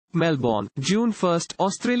Melbourne, June 1.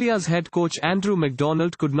 Australia's head coach Andrew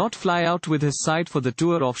McDonald could not fly out with his side for the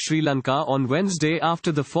tour of Sri Lanka on Wednesday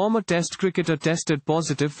after the former Test cricketer tested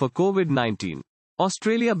positive for COVID-19.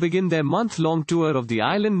 Australia begin their month-long tour of the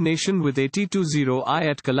island nation with a T20I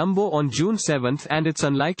at Colombo on June 7, and it's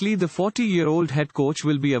unlikely the 40-year-old head coach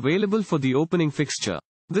will be available for the opening fixture.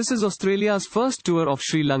 This is Australia's first tour of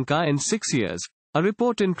Sri Lanka in 6 years. A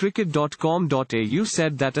report in cricket.com.au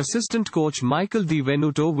said that assistant coach Michael Di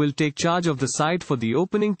Venuto will take charge of the side for the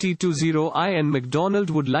opening T20I, and McDonald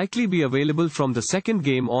would likely be available from the second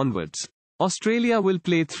game onwards. Australia will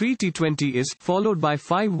play 3 T20Is, followed by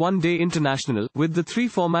 5 one-day international, with the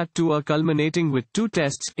 3-format tour culminating with 2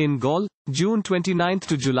 tests, in Galle, June 29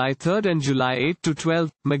 to July 3 and July 8 to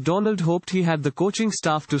 12. McDonald hoped he had the coaching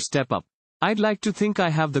staff to step up. I'd like to think I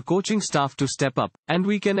have the coaching staff to step up, and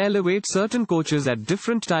we can elevate certain coaches at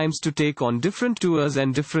different times to take on different tours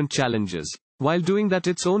and different challenges. While doing that,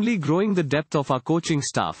 it's only growing the depth of our coaching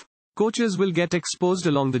staff. Coaches will get exposed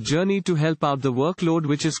along the journey to help out the workload,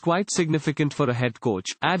 which is quite significant for a head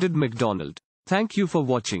coach, added McDonald. Thank you for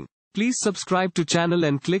watching. Please subscribe to channel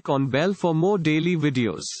and click on bell for more daily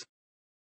videos.